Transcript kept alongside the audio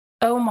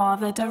Omar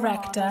the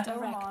director.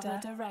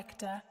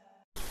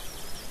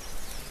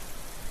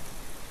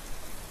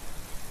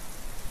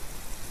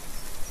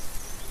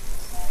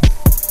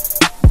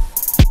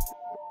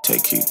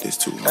 Keep this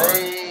too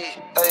hard.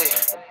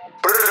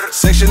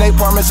 Section 8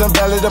 apartments and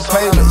valley the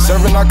pavement.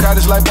 Serving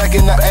narcotics like back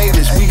in the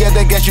 80s. We got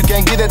that gas you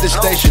can't get at the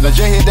station. A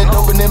J hit that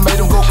dope and it made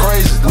them go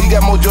crazy. We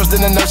got more drugs than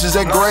the nurses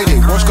at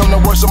Grady. Worst come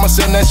to worst, I'ma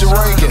send Nancy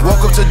Reagan.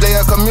 Woke up today,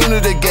 a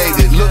community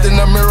gated. Looked in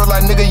the mirror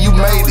like, nigga, you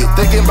made it.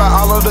 Thinking about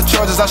all of the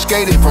charges I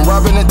skated. From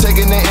robbing and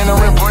taking and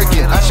entering,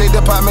 breaking. I shake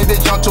the pot, made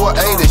it jump to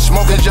an 80.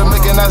 Smoking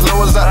Jamaican as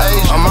low as the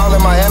Asian. I'm all in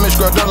Miami,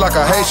 scrubbed up like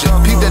a Haitian.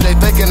 Peep that they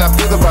faking, I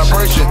feel the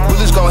vibration.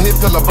 Bullets gon' hit,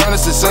 feel a burning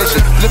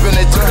sensation. Flipping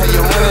they turn, hey,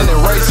 you're winning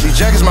and racing. These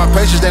jackets my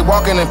patience, they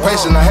walking and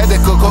pacing. I had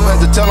that cook up, had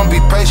to tell them be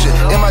patient.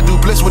 In my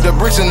duplex with the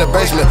bricks in the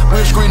basement.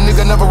 Real street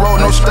nigga never wrote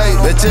no state.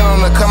 They tell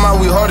them to come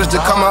out, we hardest to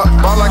come out.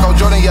 Ball like on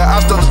Jordan, yeah,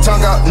 I stuck his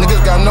tongue out.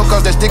 Niggas got no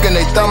cause, they sticking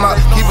they thumb out.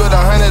 Keep it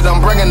 100,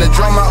 I'm bringing the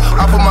drum out.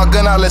 I put my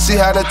gun out, let's see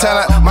how they turn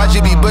out. My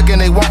GB booking,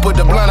 they won't put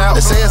the blunt out.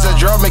 They say it's a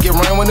drug, make it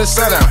rain when it's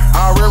sun out.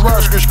 I real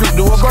rush, script,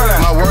 do a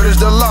burnout. My word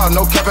is the law,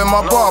 no cap in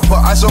my bar.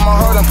 Put ice on my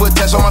heart and put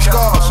tests on my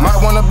scars. Might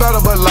want a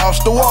better, but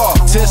lost the war.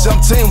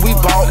 10-17, we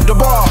bought the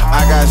bar.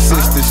 I got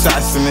 60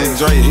 shots in that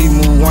Dre, he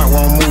move one,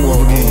 won't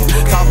move again.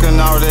 Talking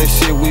all that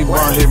shit, we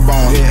burn his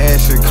bone, his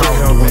ass shit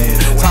cost the wind.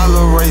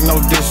 Tolerate no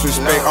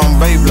disrespect on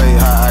Beyblade,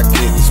 how I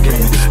get the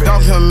spin.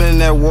 Dump him in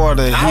that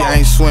water, he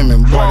ain't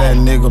swimming, boy that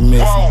nigga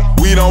missing.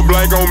 We don't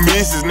blank on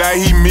misses, now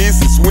he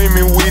missing,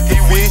 swimming with the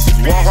fishes.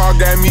 Walk hard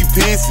got me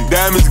pissing,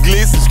 diamonds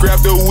glisten,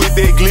 scrapped up with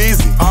that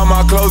glizzy. All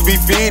my clothes be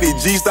fitted,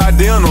 G-Star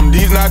denim,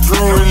 these not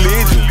true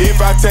religion. If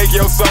I take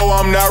your soul,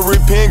 I'm not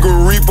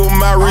repenting, reap of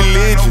my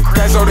religion.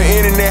 Cash on the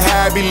internet,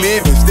 how I be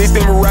living, stick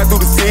me right through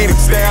the city.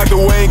 Stay out the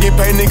way and get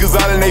paid niggas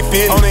all in they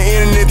feelings. On the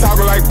internet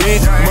talking like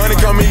bitch, money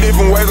come in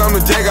different ways, I'm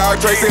the jack, I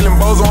trade selling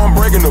bozo, I'm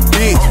breaking the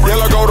bitch.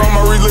 Yellow gold on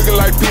my wrist looking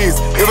like piss.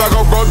 If I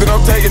go broke, then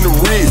I'm taking the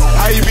risk.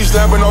 How you be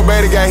slapping,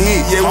 nobody got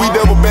hit. Yeah, we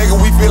double back and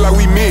we feel like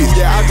we missed.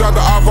 Yeah, I dropped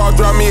the off, I'll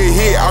drop me a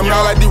hit. I'm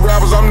not like these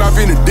rappers, I'm not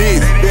finna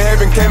diss. The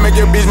heaven can't make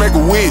your bitch make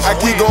a wish. I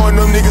keep going,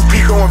 them niggas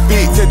keep going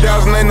fit.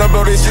 10,000 ain't no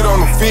blow that shit on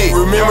the fit.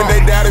 Remember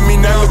they doubted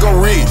me, now look I'm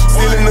rich.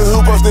 Still in the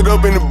hoop, I'm still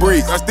up in the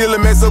bricks. I still a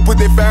mess up,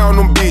 put that fire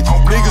on them bitches.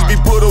 Niggas be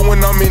put up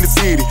when I'm in the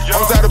city.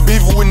 I'm tired of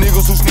beefing with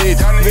niggas who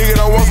snitch. Nigga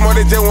don't want more,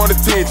 they just want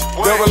attention.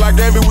 Double like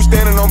Gabby, we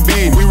standing on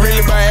beat. We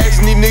really by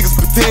action, these niggas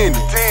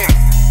pretending.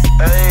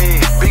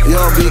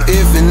 Y'all be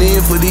effing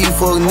in for these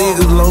fuck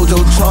niggas. Load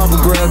your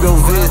chopper, grab your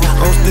vest.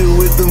 I'm still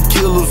with them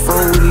killers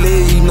from with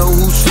lead. You know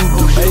who shoot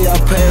the bitch. I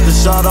passed the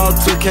shot out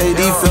to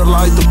KD. Felt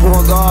like the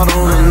point guard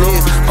on the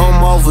next. I'm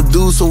off a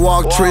deuce, so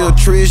walk trail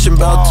Trish and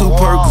about 2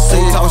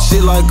 Percocets. Talk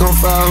shit like I'm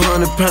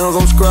 500 pounds.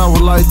 I'm scrapped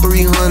with like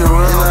 300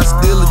 rounds. I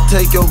still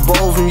take your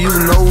ball from you.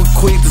 Know we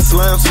quick to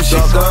slam some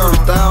shit down.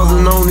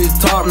 1,000 on his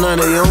top, now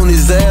they on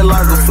his ass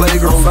like a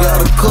flagrant.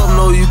 Got a cup,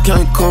 no you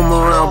can't come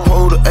around.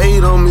 Pull the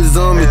 8 on me,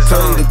 zombie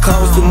tank. The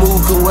cost to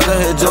move, cause what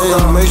I had Joe.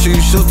 Make sure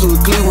you shoot to a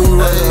clip when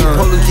you run.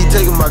 Police keep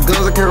taking my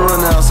guns, I can't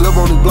run out. Slept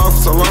on this block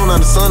for so long, now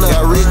the sun out.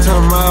 Got rich,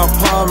 turned my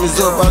apartments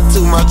up. I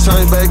took my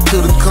chain back to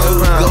the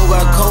country. Go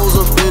by codes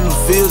up in the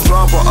field,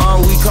 drop a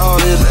R, we call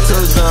it a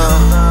touchdown.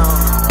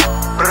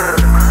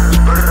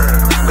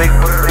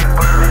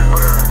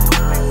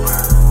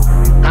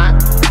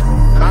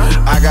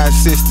 I got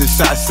 60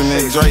 shots in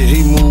that Dre,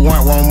 he move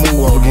one, won't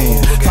move again.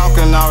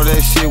 Talking all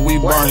that shit,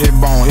 we burn his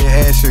bone, his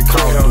ass shit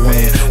cost the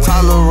wind.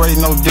 Tolerate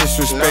no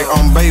disrespect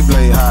on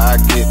Beyblade, how I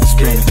get the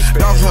spin.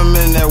 Dump him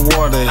in that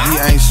water, he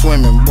ain't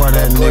swimming, boy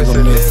that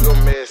nigga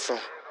missing.